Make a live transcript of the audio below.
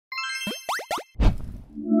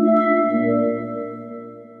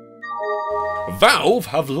Valve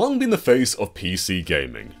have long been the face of PC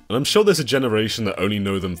gaming, and I'm sure there's a generation that only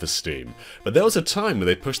know them for Steam, but there was a time where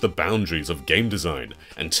they pushed the boundaries of game design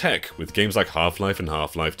and tech with games like Half-Life and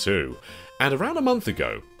Half-Life 2, and around a month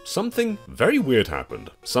ago, something very weird happened,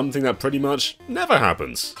 something that pretty much never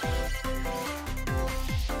happens.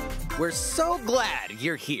 We're so glad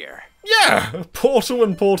you're here. Yeah! Portal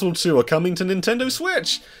and Portal 2 are coming to Nintendo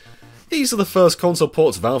Switch! These are the first console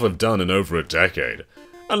ports Valve have done in over a decade.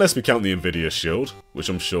 Unless we count the Nvidia Shield, which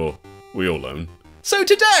I'm sure we all own. So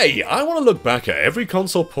today, I want to look back at every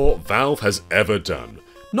console port Valve has ever done.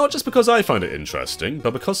 Not just because I find it interesting,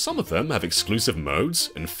 but because some of them have exclusive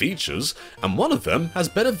modes and features, and one of them has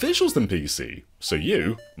better visuals than PC, so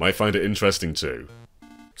you might find it interesting too.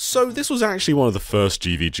 So this was actually one of the first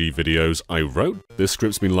GVG videos I wrote. This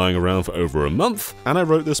script's been lying around for over a month, and I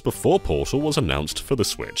wrote this before Portal was announced for the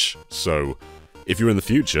Switch. So, if you're in the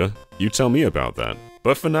future, you tell me about that.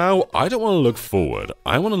 But for now, I don't want to look forward,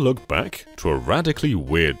 I want to look back to a radically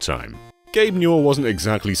weird time. Gabe Newell wasn't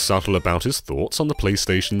exactly subtle about his thoughts on the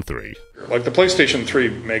PlayStation 3. Like, the PlayStation 3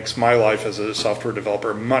 makes my life as a software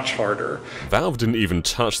developer much harder. Valve didn't even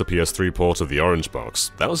touch the PS3 port of the Orange Box,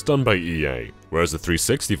 that was done by EA, whereas the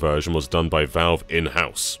 360 version was done by Valve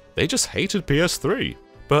in-house. They just hated PS3.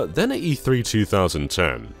 But then at E3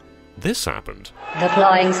 2010, this happened.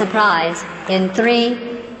 Deploying surprise in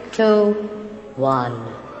 3, 2,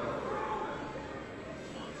 1.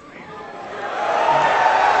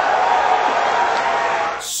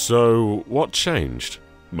 So, what changed?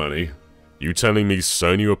 Money. You telling me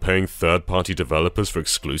Sony were paying third-party developers for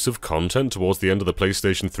exclusive content towards the end of the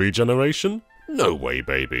PlayStation 3 generation? No way,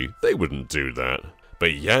 baby. They wouldn't do that.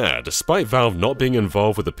 But yeah, despite Valve not being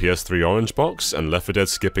involved with the PS3 Orange Box and Left 4 Dead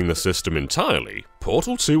skipping the system entirely,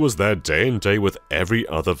 Portal 2 was there day and day with every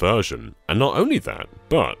other version. And not only that,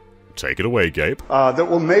 but... take it away, Gabe. That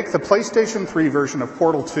will make the PlayStation 3 version of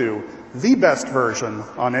Portal 2 the best version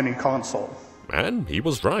on any console. And he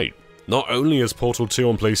was right. Not only is Portal 2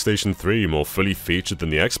 on PlayStation 3 more fully featured than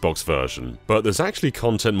the Xbox version, but there's actually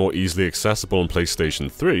content more easily accessible on PlayStation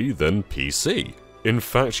 3 than PC. In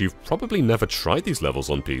fact, you've probably never tried these levels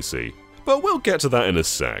on PC. But we'll get to that in a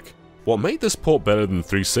sec. What made this port better than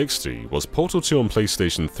 360 was Portal 2 on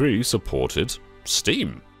PlayStation 3 supported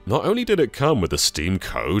Steam. Not only did it come with a Steam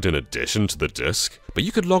code in addition to the disc, but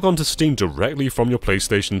you could log on to Steam directly from your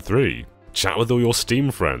PlayStation 3. Chat with all your Steam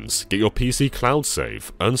friends, get your PC cloud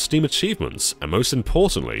save, earn Steam achievements, and most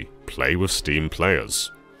importantly, play with Steam players.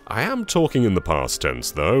 I am talking in the past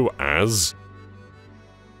tense though, as...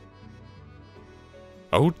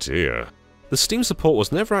 oh dear. The Steam support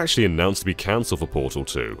was never actually announced to be cancelled for Portal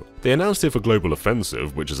 2. They announced it for Global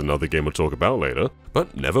Offensive, which is another game we'll talk about later,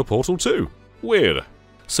 but never Portal 2. Weird.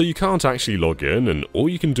 So you can't actually log in, and all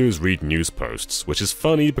you can do is read news posts, which is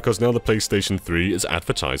funny because now the PlayStation 3 is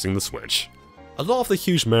advertising the Switch. A lot of the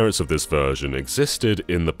huge merits of this version existed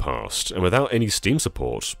in the past, and without any Steam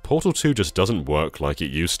support, Portal 2 just doesn't work like it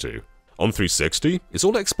used to. On 360, it's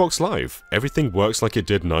all Xbox Live, everything works like it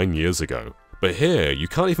did 9 years ago. But here, you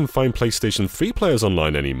can't even find PlayStation 3 players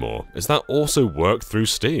online anymore, as that also worked through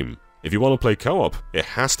Steam. If you want to play co-op, it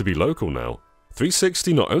has to be local now.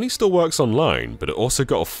 360 not only still works online, but it also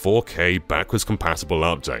got a 4K backwards compatible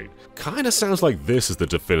update. Kinda sounds like this is the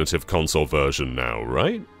definitive console version now,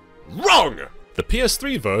 right? Wrong! The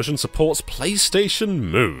PS3 version supports PlayStation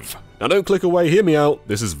Move. Now don't click away, hear me out,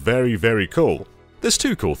 this is very, very cool. There's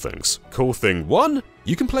two cool things. Cool thing 1,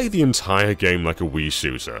 you can play the entire game like a Wii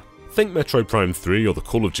shooter. Think Metroid Prime 3 or the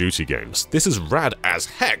Call of Duty games, this is rad as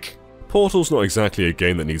heck! Portal's not exactly a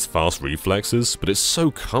game that needs fast reflexes, but it's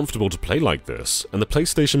so comfortable to play like this, and the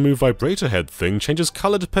PlayStation Move vibrator head thing changes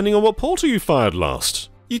colour depending on what portal you fired last.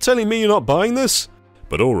 You telling me you're not buying this?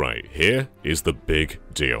 But alright, here is the big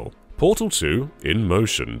deal. Portal 2 In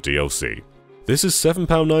Motion DLC. This is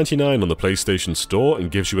 £7.99 on the PlayStation Store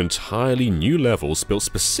and gives you entirely new levels built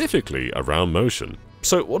specifically around motion.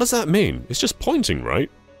 So what does that mean? It's just pointing,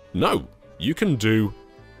 right? No, you can do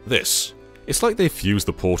this. It's like they fused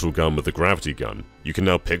the Portal gun with the gravity gun. You can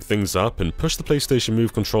now pick things up and push the PlayStation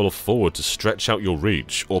Move controller forward to stretch out your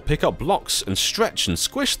reach, or pick up blocks and stretch and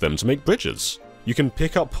squish them to make bridges. You can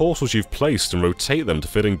pick up portals you've placed and rotate them to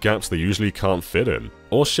fit in gaps they usually can't fit in,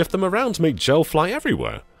 or shift them around to make gel fly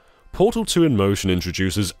everywhere. Portal 2 In Motion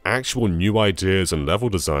introduces actual new ideas and level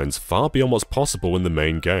designs far beyond what's possible in the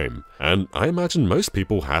main game, and I imagine most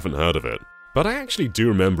people haven't heard of it. But I actually do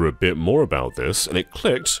remember a bit more about this, and it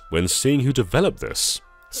clicked when seeing who developed this.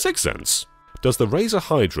 Sixth Sense. Does the Razer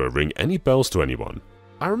Hydra ring any bells to anyone?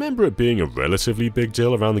 I remember it being a relatively big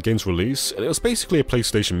deal around the game's release, and it was basically a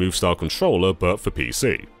PlayStation Move style controller but for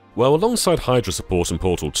PC. Well, alongside Hydra support in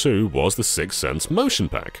Portal 2 was the Sixth Sense Motion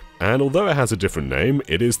Pack, and although it has a different name,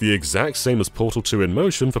 it is the exact same as Portal 2 in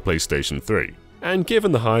motion for PlayStation 3. And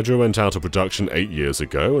given the Hydra went out of production 8 years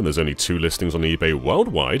ago and there's only 2 listings on eBay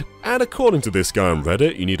worldwide, and according to this guy on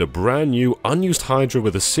Reddit, you need a brand new, unused Hydra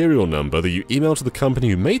with a serial number that you email to the company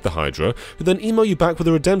who made the Hydra, who then email you back with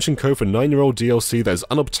a redemption code for 9-year-old DLC that is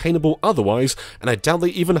unobtainable otherwise, and I doubt they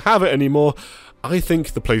even have it anymore. I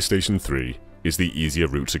think the PlayStation 3 is the easier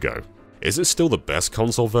route to go. Is it still the best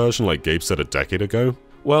console version like Gabe said a decade ago?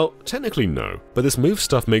 Well, technically no, but this move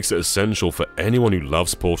stuff makes it essential for anyone who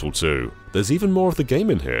loves Portal 2. There's even more of the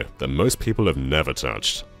game in here that most people have never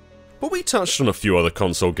touched. But we touched on a few other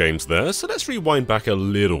console games there, so let's rewind back a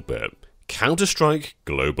little bit. Counter-Strike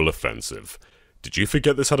Global Offensive. Did you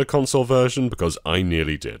forget this had a console version? Because I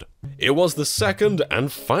nearly did. It was the second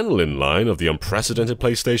and final in line of the unprecedented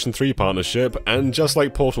PlayStation 3 partnership, and just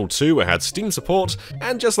like Portal 2 it had Steam support,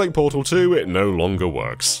 and just like Portal 2 it no longer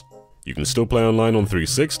works. You can still play online on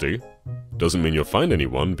 360. Doesn't mean you'll find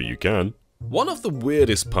anyone, but you can. One of the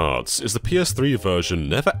weirdest parts is the PS3 version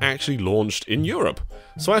never actually launched in Europe,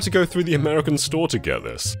 so I had to go through the American store to get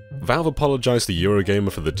this. Valve apologized to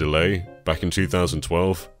Eurogamer for the delay back in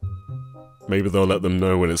 2012. Maybe they'll let them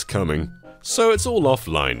know when it's coming. So it's all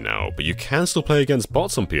offline now, but you can still play against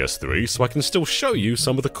bots on PS3, so I can still show you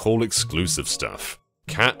some of the cool exclusive stuff.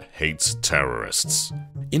 Cat hates terrorists.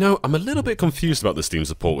 You know, I'm a little bit confused about the Steam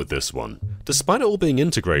support with this one. Despite it all being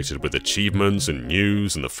integrated with achievements and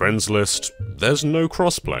news and the friends list, there's no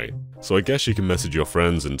crossplay. So I guess you can message your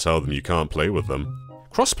friends and tell them you can't play with them.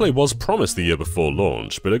 Crossplay was promised the year before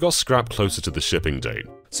launch, but it got scrapped closer to the shipping date.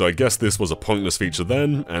 So I guess this was a pointless feature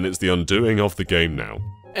then, and it's the undoing of the game now.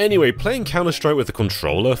 Anyway, playing Counter-Strike with a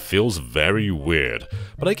controller feels very weird,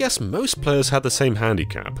 but I guess most players had the same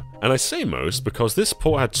handicap. And I say most because this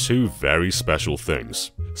port had 2 very special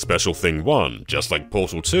things. Special thing 1, just like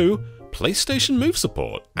Portal 2, PlayStation Move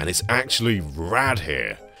support, and it's actually rad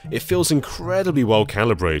here. It feels incredibly well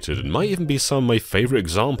calibrated and might even be some of my favourite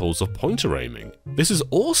examples of pointer aiming. This is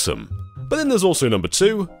awesome! But then there's also number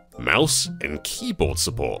 2, mouse and keyboard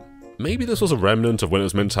support. Maybe this was a remnant of when it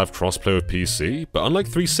was meant to have crossplay with PC, but unlike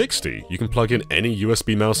 360, you can plug in any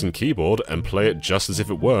USB mouse and keyboard and play it just as if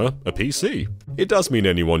it were a PC. It does mean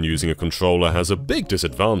anyone using a controller has a big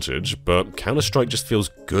disadvantage, but Counter-Strike just feels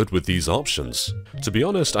good with these options. To be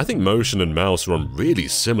honest, I think motion and mouse are on really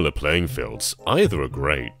similar playing fields. Either are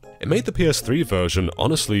great. It made the PS3 version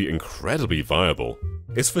honestly incredibly viable.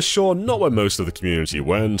 It's for sure not where most of the community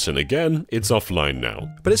went, and again, it's offline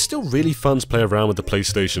now. But it's still really fun to play around with the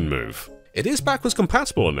PlayStation Move. It is backwards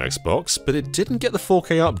compatible on Xbox, but it didn't get the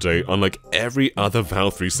 4K update unlike every other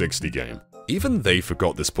Valve 360 game. Even they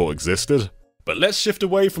forgot this port existed. But let's shift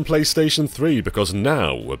away from PlayStation 3 because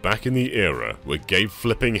now we're back in the era where Gabe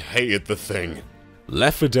flipping hated the thing.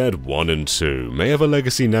 Left 4 Dead 1 and 2 may have a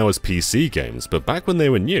legacy now as PC games, but back when they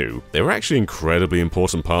were new, they were actually incredibly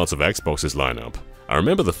important parts of Xbox's lineup. I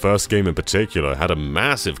remember the first game in particular had a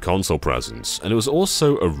massive console presence, and it was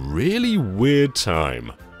also a really weird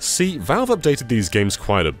time. See, Valve updated these games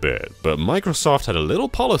quite a bit, but Microsoft had a little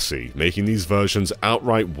policy making these versions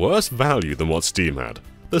outright worse value than what Steam had.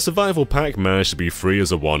 The Survival Pack managed to be free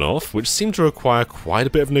as a one-off, which seemed to require quite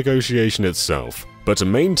a bit of negotiation itself. But to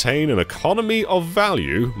maintain an economy of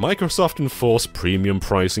value, Microsoft enforced premium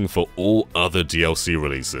pricing for all other DLC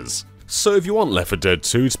releases. So if you want Left 4 Dead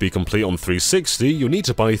 2 to be complete on 360, you'll need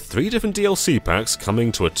to buy 3 different DLC packs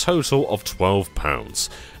coming to a total of £12.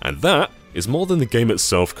 And that is more than the game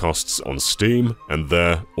itself costs on Steam, and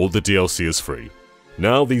there, all the DLC is free.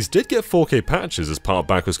 Now, these did get 4K patches as part of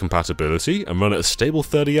backwards compatibility and run at a stable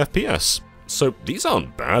 30 FPS. So these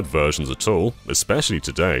aren't bad versions at all, especially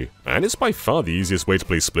today, and it's by far the easiest way to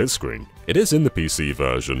play split screen. It is in the PC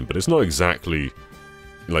version, but it's not exactly,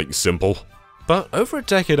 like, simple. But over a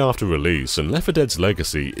decade after release, and Left 4 Dead's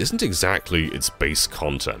legacy isn't exactly its base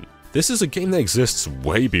content. This is a game that exists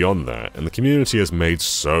way beyond that, and the community has made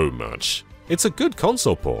so much. It's a good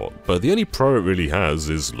console port, but the only pro it really has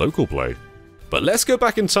is local play. But let's go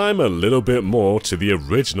back in time a little bit more to the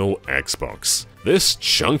original Xbox. This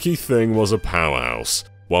chunky thing was a powerhouse.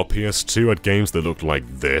 While PS2 had games that looked like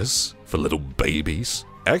this, for little babies,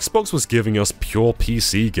 Xbox was giving us pure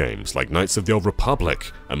PC games like Knights of the Old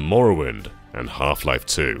Republic and Morrowind and Half-Life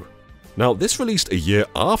 2. Now, this released a year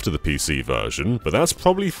after the PC version, but that's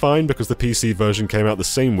probably fine because the PC version came out the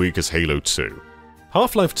same week as Halo 2.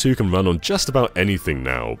 Half-Life 2 can run on just about anything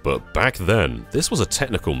now, but back then, this was a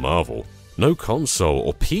technical marvel. No console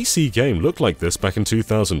or PC game looked like this back in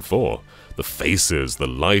 2004. The faces, the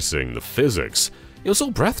lighting, the physics, it was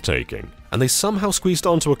all breathtaking. and they somehow squeezed it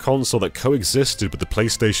onto a console that coexisted with the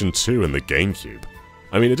PlayStation 2 and the GameCube.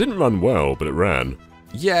 I mean, it didn't run well, but it ran.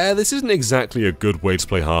 Yeah, this isn't exactly a good way to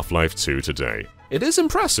play Half-Life 2 today. It is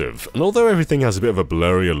impressive, and although everything has a bit of a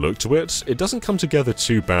blurrier look to it, it doesn't come together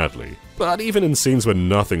too badly. But even in scenes where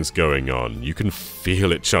nothing's going on, you can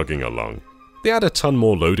feel it chugging along. They add a ton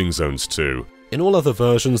more loading zones too. In all other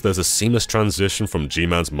versions, there's a seamless transition from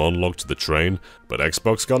G-Man's monologue to the train, but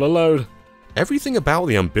Xbox got a load. Everything about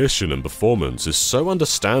the ambition and performance is so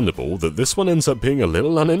understandable that this one ends up being a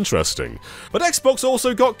little uninteresting. But Xbox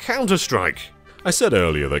also got Counter-Strike! I said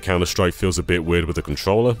earlier that Counter-Strike feels a bit weird with the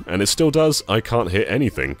controller, and it still does. I can't hit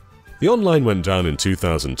anything. The online went down in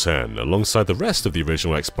 2010 alongside the rest of the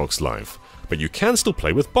original Xbox Live, but you can still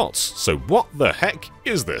play with bots, so what the heck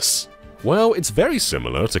is this? Well, it's very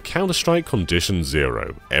similar to Counter-Strike Condition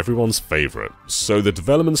Zero, everyone's favourite, so the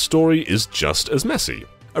development story is just as messy.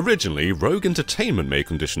 Originally, Rogue Entertainment made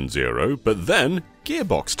Condition Zero, but then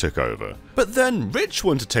Gearbox took over. But then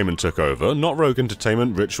Ritual Entertainment took over, not Rogue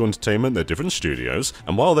Entertainment, Ritual Entertainment, they're different studios,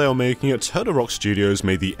 and while they were making it, Turtle Rock Studios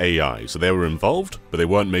made the AI, so they were involved, but they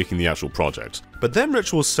weren't making the actual project. But then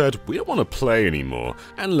Ritual said, we don't want to play anymore,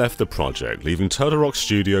 and left the project, leaving Turtle Rock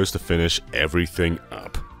Studios to finish everything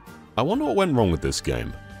up. I wonder what went wrong with this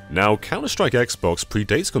game. Now, Counter-Strike Xbox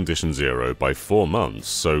predates Condition Zero by 4 months,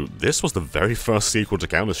 so this was the very first sequel to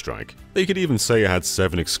Counter-Strike. They could even say it had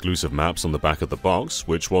 7 exclusive maps on the back of the box,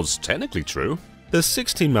 which was technically true. There's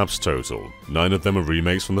 16 maps total, 9 of them are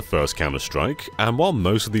remakes from the first Counter-Strike, and while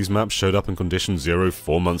most of these maps showed up in Condition Zero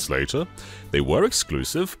 4 months later, they were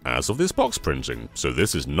exclusive as of this box printing, so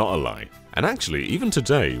this is not a lie. And actually, even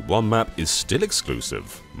today, one map is still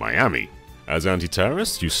exclusive, Miami. As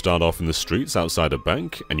anti-terrorists, you start off in the streets outside a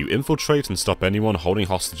bank, and you infiltrate and stop anyone holding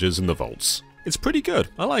hostages in the vaults. It's pretty good,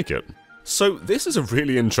 I like it. So this is a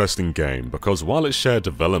really interesting game, because while it shared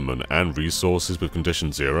development and resources with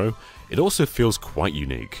Condition Zero, it also feels quite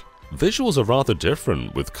unique. Visuals are rather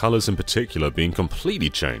different, with colours in particular being completely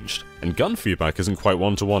changed, and gun feedback isn't quite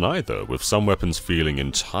one-to-one either, with some weapons feeling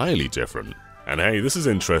entirely different. And hey, this is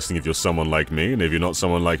interesting if you're someone like me, and if you're not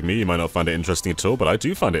someone like me, you might not find it interesting at all, but I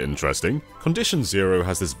do find it interesting. Condition Zero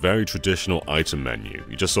has this very traditional item menu.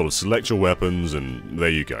 You just sort of select your weapons, and there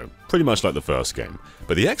you go. Pretty much like the first game.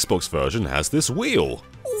 But the Xbox version has this wheel.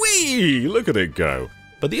 Whee! Look at it go!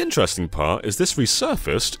 But the interesting part is this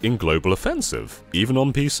resurfaced in Global Offensive, even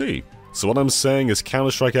on PC. So what I'm saying is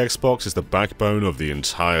Counter-Strike Xbox is the backbone of the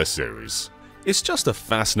entire series. It's just a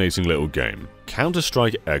fascinating little game.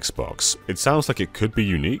 Counter-Strike Xbox. It sounds like it could be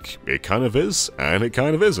unique, it kind of is, and it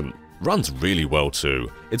kind of isn't. Runs really well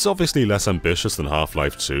too. It's obviously less ambitious than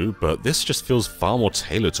Half-Life 2, but this just feels far more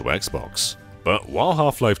tailored to Xbox. But while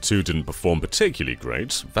Half-Life 2 didn't perform particularly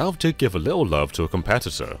great, Valve did give a little love to a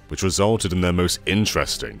competitor, which resulted in their most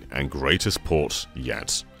interesting and greatest port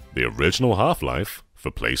yet. The original Half-Life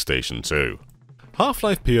for PlayStation 2.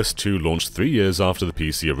 Half-Life PS2 launched 3 years after the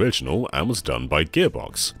PC original and was done by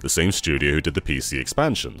Gearbox, the same studio who did the PC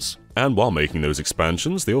expansions. And while making those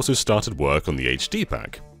expansions, they also started work on the HD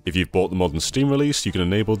pack. If you've bought the modern Steam release, you can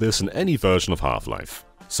enable this in any version of Half-Life.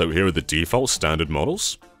 So here are the default standard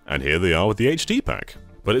models, and here they are with the HD pack.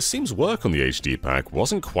 But it seems work on the HD pack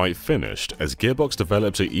wasn't quite finished, as Gearbox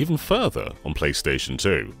developed it even further on PlayStation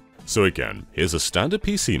 2. So again, here's a standard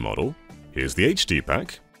PC model, here's the HD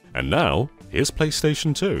pack, and now, here's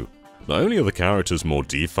PlayStation 2. Not only are the characters more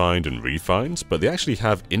defined and refined, but they actually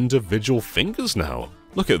have individual fingers now.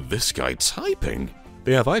 Look at this guy typing.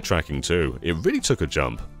 They have eye tracking too, it really took a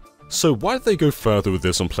jump. So why did they go further with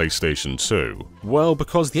this on PlayStation 2? Well,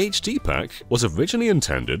 because the HD pack was originally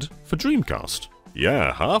intended for Dreamcast.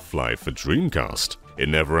 Yeah, Half-Life for Dreamcast. It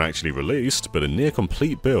never actually released, but a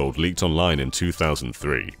near-complete build leaked online in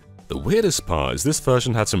 2003. The weirdest part is this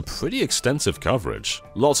version had some pretty extensive coverage,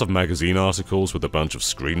 lots of magazine articles with a bunch of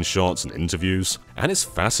screenshots and interviews, and it's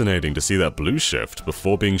fascinating to see that Blue Shift,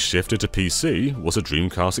 before being shifted to PC, was a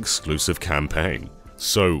Dreamcast exclusive campaign.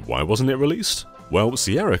 So why wasn't it released? Well,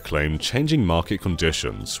 Sierra claimed changing market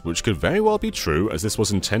conditions, which could very well be true as this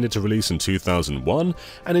was intended to release in 2001,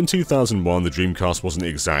 and in 2001 the Dreamcast wasn't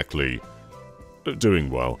exactly doing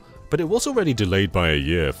well. But it was already delayed by a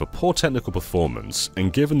year for poor technical performance,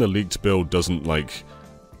 and given the leaked build doesn't,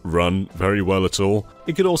 run very well at all,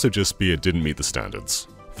 it could also just be it didn't meet the standards.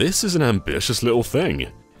 This is an ambitious little thing.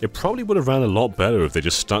 It probably would have ran a lot better if they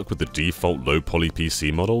just stuck with the default low-poly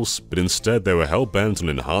PC models, but instead they were hell-bent on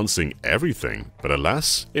enhancing everything, but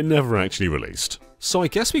alas, it never actually released. So I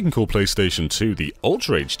guess we can call PlayStation 2 the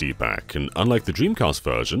Ultra HD pack, and unlike the Dreamcast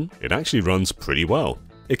version, it actually runs pretty well.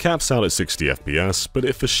 It caps out at 60 FPS, but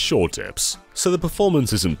it for sure dips. So the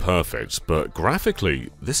performance isn't perfect, but graphically,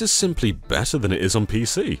 this is simply better than it is on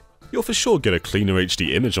PC. You'll for sure get a cleaner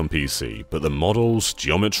HD image on PC, but the models,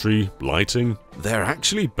 geometry, lighting, they're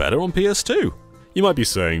actually better on PS2. You might be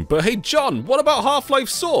saying, but hey John, what about Half-Life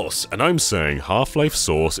Source? And I'm saying Half-Life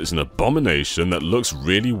Source is an abomination that looks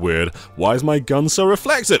really weird. Why is my gun so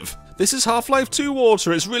reflective? This is Half-Life 2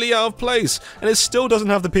 water, it's really out of place, and it still doesn't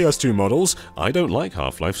have the PS2 models. I don't like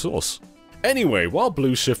Half-Life Source. Anyway, while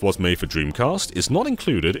Blue Shift was made for Dreamcast, it's not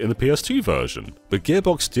included in the PS2 version. But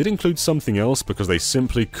Gearbox did include something else because they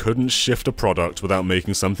simply couldn't shift a product without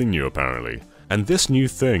making something new apparently. And this new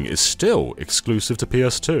thing is still exclusive to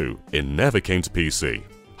PS2. It never came to PC.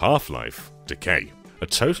 Half-Life: Decay. A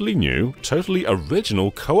totally new, totally original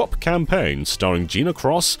co-op campaign starring Gina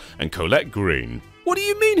Cross and Colette Green. What do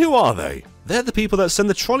you mean, who are they? They're the people that send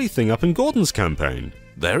the trolley thing up in Gordon's campaign.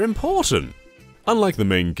 They're important. Unlike the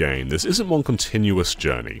main game, this isn't one continuous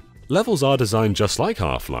journey. Levels are designed just like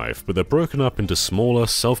Half-Life, but they're broken up into smaller,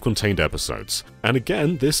 self-contained episodes. And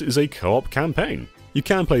again, this is a co-op campaign. You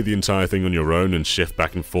can play the entire thing on your own and shift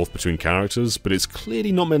back and forth between characters, but it's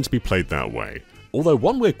clearly not meant to be played that way. Although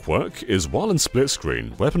one weird quirk is while in split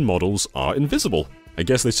screen, weapon models are invisible. I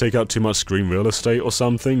guess they take out too much screen real estate or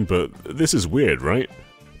something, but this is weird, right?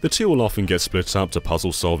 The two will often get split up to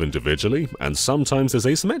puzzle solve individually, and sometimes there's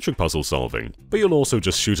asymmetric puzzle solving, but you'll also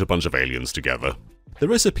just shoot a bunch of aliens together.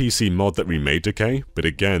 There is a PC mod that remade Decay, but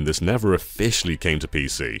again, this never officially came to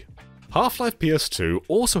PC. Half-Life PS2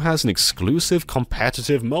 also has an exclusive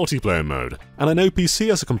competitive multiplayer mode, and I know PC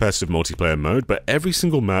has a competitive multiplayer mode, but every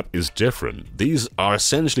single map is different. These are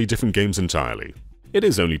essentially different games entirely. It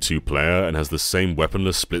is only 2-player and has the same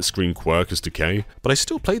weaponless split-screen quirk as Decay, but I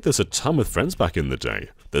still played this a ton with friends back in the day.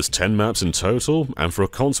 There's 10 maps in total, and for a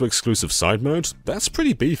console-exclusive side mode, that's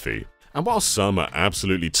pretty beefy. And while some are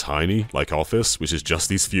absolutely tiny, like Office, which is just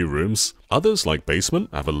these few rooms, others, like Basement,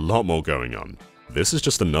 have a lot more going on. This is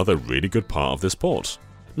just another really good part of this port.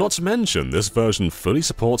 Not to mention, this version fully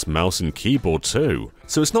supports mouse and keyboard too,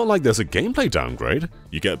 so it's not like there's a gameplay downgrade.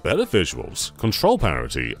 You get better visuals, control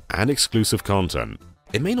parity, and exclusive content.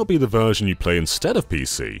 It may not be the version you play instead of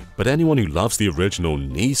PC, but anyone who loves the original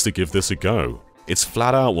needs to give this a go. It's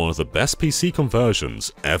flat out one of the best PC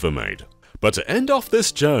conversions ever made. But to end off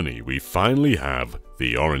this journey, we finally have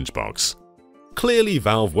the Orange Box. Clearly,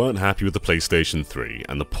 Valve weren't happy with the PlayStation 3,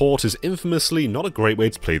 and the port is infamously not a great way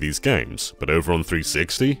to play these games, but over on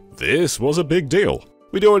 360, this was a big deal.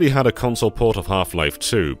 We'd already had a console port of Half-Life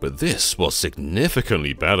 2, but this was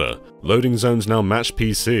significantly better. Loading zones now match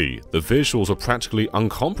PC, the visuals were practically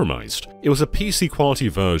uncompromised. It was a PC quality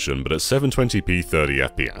version, but at 720p 30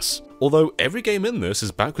 FPS. Although every game in this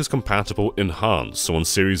is backwards compatible enhanced, so on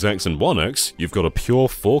Series X and One X, you've got a pure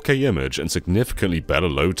 4K image and significantly better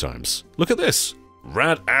load times. Look at this!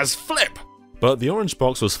 Rad as flip! But the Orange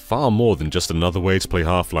Box was far more than just another way to play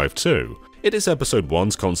Half-Life 2. It is Episode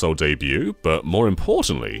 1's console debut, but more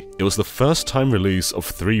importantly, it was the first time release of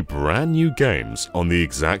 3 brand new games on the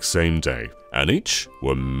exact same day, and each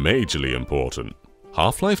were majorly important.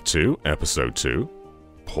 Half-Life 2 Episode 2,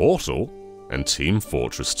 Portal, and Team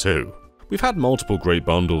Fortress 2. We've had multiple great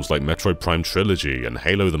bundles like Metroid Prime Trilogy and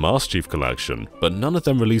Halo the Master Chief Collection, but none of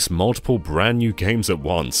them released multiple brand new games at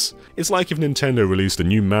once. It's like if Nintendo released a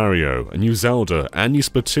new Mario, a new Zelda, and new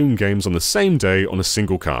Splatoon games on the same day on a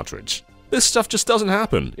single cartridge. This stuff just doesn't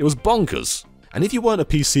happen, it was bonkers. And if you weren't a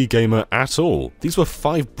PC gamer at all, these were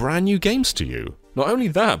 5 brand new games to you. Not only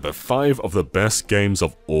that, but 5 of the best games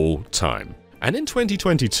of all time. And in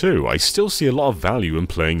 2022, I still see a lot of value in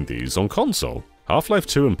playing these on console. Half-Life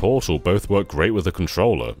 2 and Portal both work great with a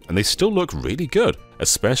controller, and they still look really good,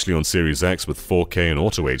 especially on Series X with 4K and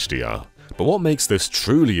Auto HDR. But what makes this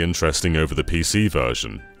truly interesting over the PC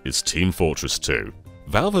version is Team Fortress 2.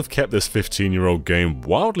 Valve have kept this 15-year-old game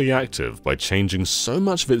wildly active by changing so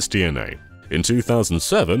much of its DNA. In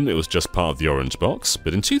 2007, it was just part of the Orange Box,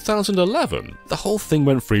 but in 2011, the whole thing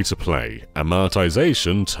went free to play, and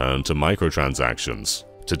monetization turned to microtransactions.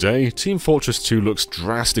 Today, Team Fortress 2 looks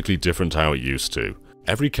drastically different to how it used to.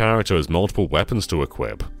 Every character has multiple weapons to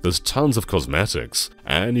equip, there's tons of cosmetics,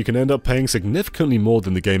 and you can end up paying significantly more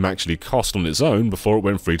than the game actually cost on its own before it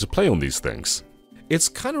went free to play on these things. It's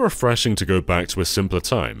kinda refreshing to go back to a simpler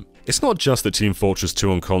time. It's not just that Team Fortress 2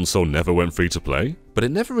 on console never went free to play, but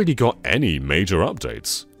it never really got any major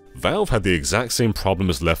updates. Valve had the exact same problem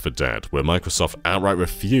as Left 4 Dead, where Microsoft outright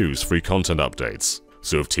refused free content updates.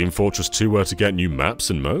 So if Team Fortress 2 were to get new maps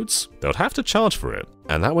and modes, they would have to charge for it,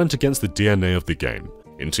 and that went against the DNA of the game.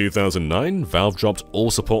 In 2009, Valve dropped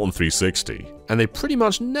all support on 360, and they pretty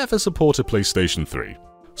much never supported PlayStation 3.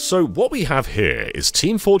 So what we have here is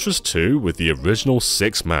Team Fortress 2 with the original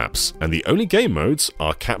 6 maps, and the only game modes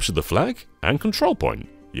are Capture the Flag and Control Point.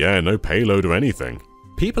 Yeah, no payload or anything.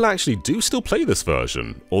 People actually do still play this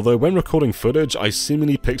version, although when recording footage I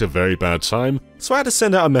seemingly picked a very bad time, so I had to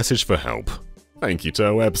send out a message for help. Thank you,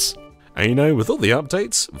 Terwebs. And you know, with all the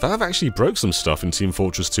updates, Valve actually broke some stuff in Team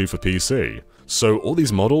Fortress 2 for PC, so all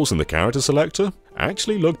these models in the character selector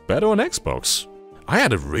actually look better on Xbox. I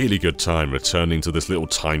had a really good time returning to this little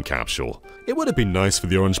time capsule. It would have been nice for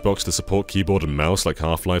the orange box to support keyboard and mouse like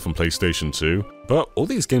Half-Life on PlayStation 2, but all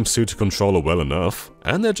these games suit a controller well enough,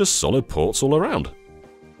 and they're just solid ports all around.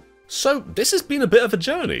 So this has been a bit of a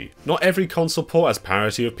journey. Not every console port has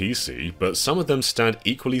parity of PC, but some of them stand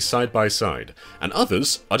equally side by side, and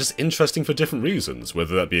others are just interesting for different reasons,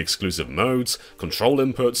 whether that be exclusive modes, control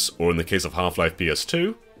inputs, or in the case of Half-Life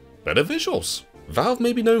PS2, better visuals. Valve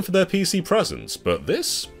may be known for their PC presence, but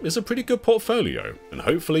this is a pretty good portfolio, and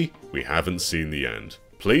hopefully we haven't seen the end.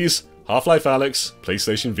 Please, Half-Life Alyx,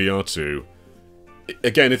 PlayStation VR 2.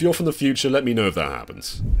 Again, if you're from the future, let me know if that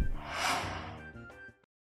happens.